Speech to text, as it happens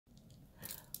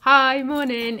Hi,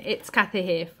 morning, it's Kathy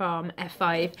here from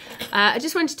F5. I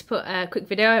just wanted to put a quick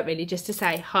video out really just to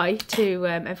say hi to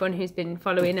everyone who's been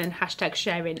following and hashtag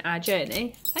sharing our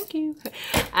journey. Thank you.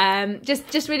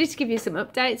 Just really to give you some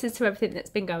updates as to everything that's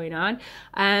been going on.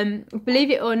 Believe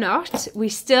it or not, we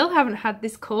still haven't had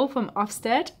this call from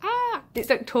Ofsted. It's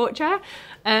like torture.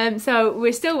 So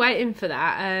we're still waiting for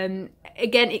that.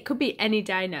 Again, it could be any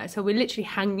day now, so we're literally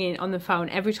hanging on the phone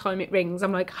every time it rings.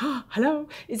 I'm like, oh, hello,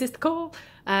 is this the call?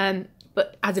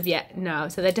 But as of yet, no.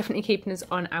 So they're definitely keeping us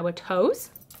on our toes.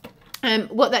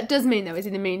 What that does mean though is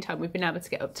in the meantime we've been able to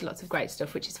get up to lots of great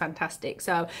stuff, which is fantastic.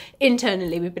 So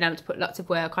internally we've been able to put lots of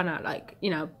work on our, like, you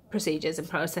know, procedures and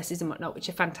processes and whatnot, which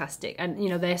are fantastic, and you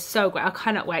know, they're so great. I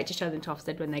cannot wait to show them to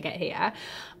Ofsted when they get here,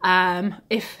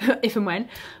 if and when.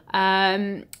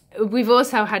 We've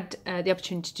also had the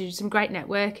opportunity to do some great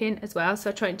networking as well,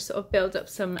 so trying to sort of build up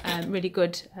some really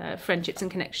good friendships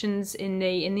and connections in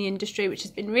the industry, which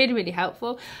has been really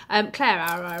helpful. Claire,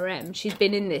 our RM, she's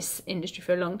been in this industry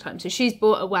for a long time, so she's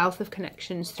brought a wealth of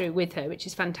connections through with her, which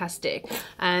is fantastic.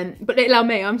 But little old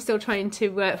me, I'm still trying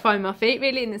to find my feet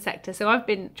really in the sector, so I've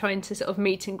been trying to sort of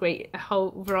meet and greet a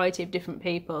whole variety of different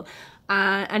people,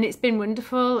 and it's been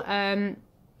wonderful.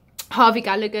 Harvey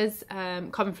Gallagher's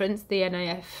conference, the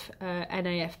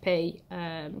NAFP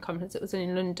conference that was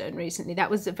in London recently, that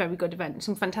was a very good event,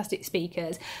 some fantastic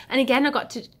speakers, and again I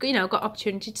got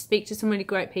opportunity to speak to some really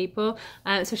great people,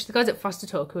 especially the guys at Foster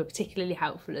Talk who were particularly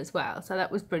helpful as well, so that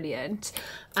was brilliant.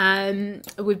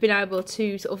 We've been able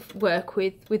to sort of work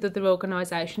with other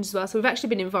organisations as well, so we've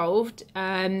actually been involved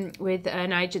with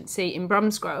an agency in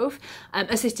Bromsgrove,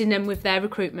 assisting them with their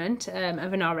recruitment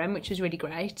of an RM, which was really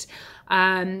great.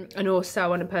 And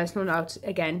also on a personal note,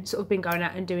 again, sort of been going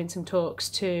out and doing some talks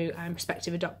to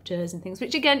prospective adopters and things,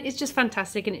 which again is just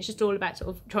fantastic, and it's just all about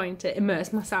sort of trying to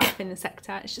immerse myself in the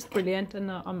sector. It's just brilliant,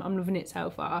 and I'm loving it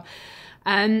so far.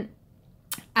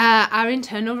 Our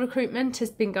internal recruitment has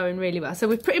been going really well, so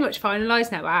we've pretty much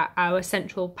finalised now our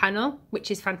central panel,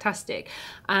 which is fantastic.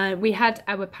 We had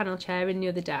our panel chair in the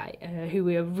other day, who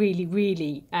we are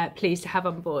really pleased to have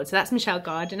on board. So that's Michelle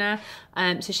Gardiner.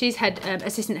 So she's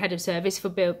assistant head of service for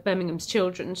Birmingham's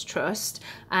Children's Trust,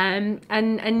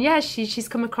 and yeah, she's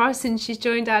come across and she's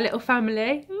joined our little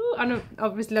family on a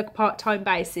obviously like a part-time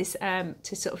basis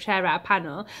to sort of share our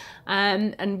panel,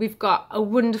 and we've got a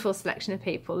wonderful selection of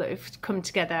people that have come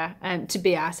together to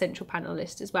be our central panel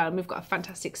list as well, and we've got a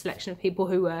fantastic selection of people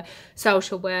who are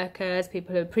social workers,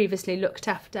 people who have previously looked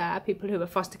after, people who are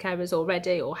foster carers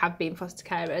already or have been foster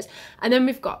carers, and then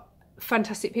we've got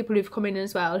fantastic people who've come in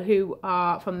as well who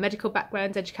are from medical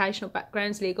backgrounds, educational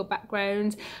backgrounds, legal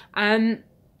backgrounds,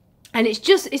 and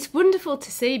it's wonderful to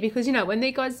see, because you know, when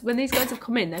these guys have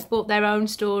come in, they've brought their own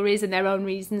stories and their own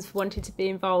reasons for wanting to be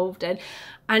involved, and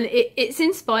it's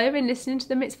inspiring listening to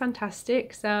them. It's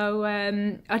fantastic. So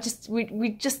we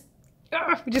just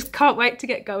can't wait to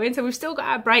get going. So we've still got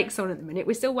our brakes on at the minute.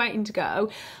 We're still waiting to go.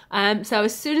 So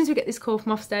as soon as we get this call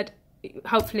from Ofsted,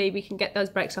 hopefully we can get those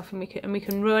brakes off and we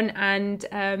can run,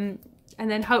 and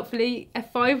then hopefully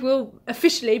F5 will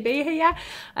officially be here.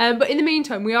 But in the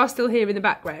meantime, we are still here in the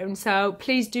background, so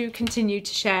please do continue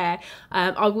to share.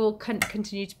 I will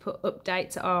continue to put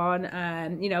updates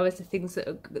on, you know, as the things that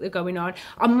are going on.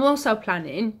 I'm also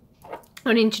planning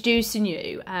on introducing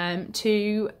you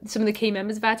to some of the key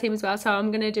members of our team as well. So I'm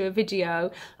going to do a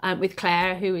video with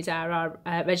Claire, who is our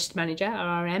registered manager,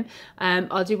 our RM.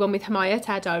 I'll do one with Hamayat,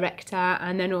 our director,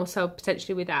 and then also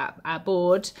potentially with our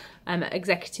board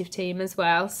executive team as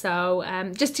well. So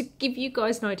just to give you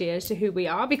guys an idea as to who we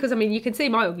are, because I mean, you can see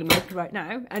my ugly mug right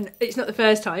now, and it's not the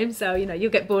first time, so you know,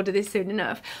 you'll get bored of this soon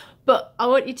enough. But I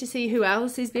want you to see who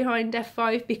else is behind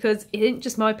F5, because it isn't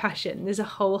just my passion. There's a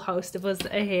whole host of us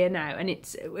that are here now, and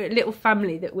it's a little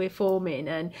family that we're forming,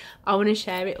 and I want to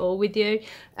share it all with you.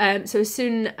 So as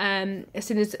soon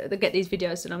as they get these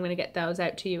videos done, I'm going to get those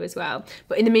out to you as well.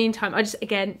 But in the meantime, I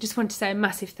just want to say a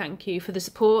massive thank you for the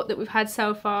support that we've had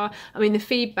so far. I mean, the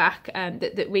feedback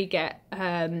that we get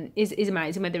is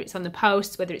amazing, whether it's on the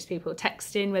posts, whether it's people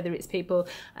texting, whether it's people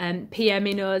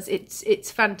PMing us. It's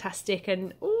fantastic,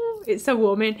 and it's so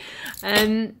warming.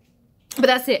 But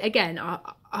that's it. Again,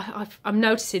 I'm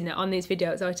noticing that on these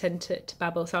videos I tend to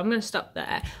babble, so I'm going to stop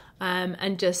there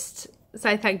and just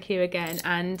say thank you again,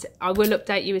 and I will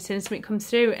update you as soon as something comes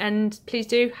through, and please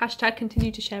do hashtag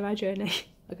continue to share our journey.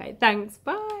 Okay, thanks,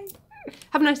 bye,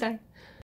 have a nice day.